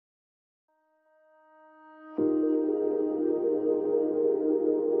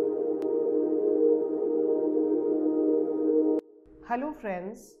Hello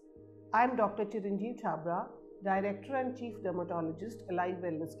friends, I am Dr. Chiranjeev Chabra, Director and Chief Dermatologist, Alive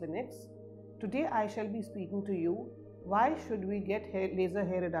Wellness Clinics. Today I shall be speaking to you, why should we get laser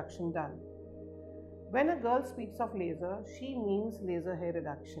hair reduction done? When a girl speaks of laser, she means laser hair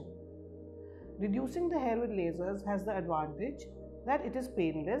reduction. Reducing the hair with lasers has the advantage that it is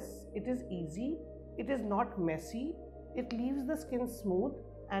painless, it is easy, it is not messy, it leaves the skin smooth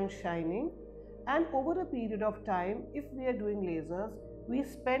and shining, and over a period of time, if we are doing lasers, we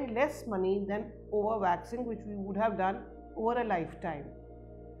spend less money than over waxing, which we would have done over a lifetime.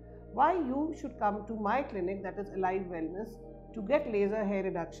 Why you should come to my clinic, that is Alive Wellness, to get laser hair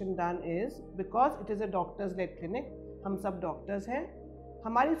reduction done is because it is a doctors led clinic. हम सब doctors हैं,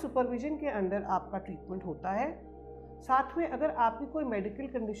 हमारी supervision के under आपका treatment होता है। साथ में अगर आपकी कोई मेडिकल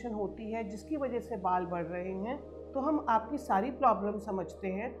कंडीशन होती है जिसकी वजह से बाल बढ़ रहे हैं, तो हम आपकी सारी प्रॉब्लम समझते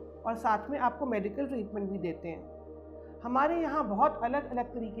हैं और साथ में आपको मेडिकल ट्रीटमेंट भी देते हैं। हमारे यहाँ बहुत अलग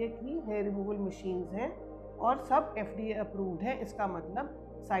अलग तरीके की हेयर रिमूवल मशीन्स हैं और सब FDA अप्रूव्ड है। इसका मतलब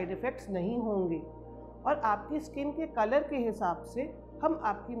साइड इफ़ेक्ट्स नहीं होंगे और आपकी स्किन के कलर के हिसाब से हम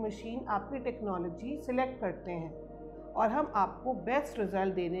आपकी मशीन, आपकी टेक्नोलॉजी सिलेक्ट करते हैं और हम आपको बेस्ट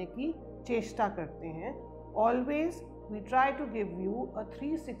रिजल्ट देने की चेष्टा करते हैं। Always we try to give you a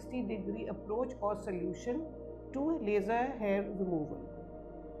 360 degree approach और solution to laser hair removal.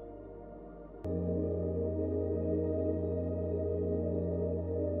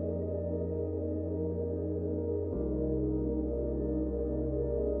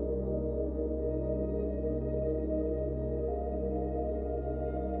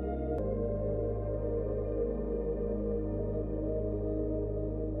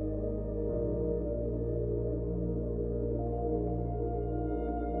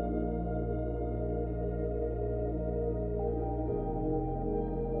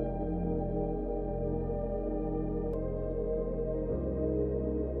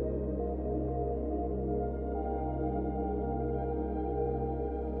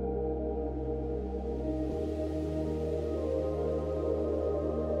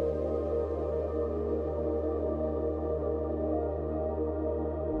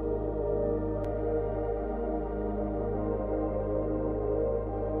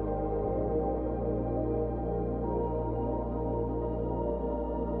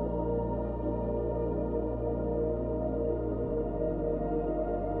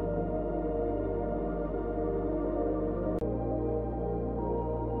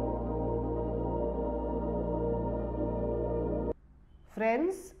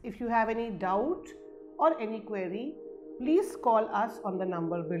 Friends, if you have any doubt or any query, please call us on the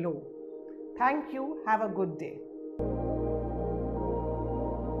number below. Thank you. Have a good day.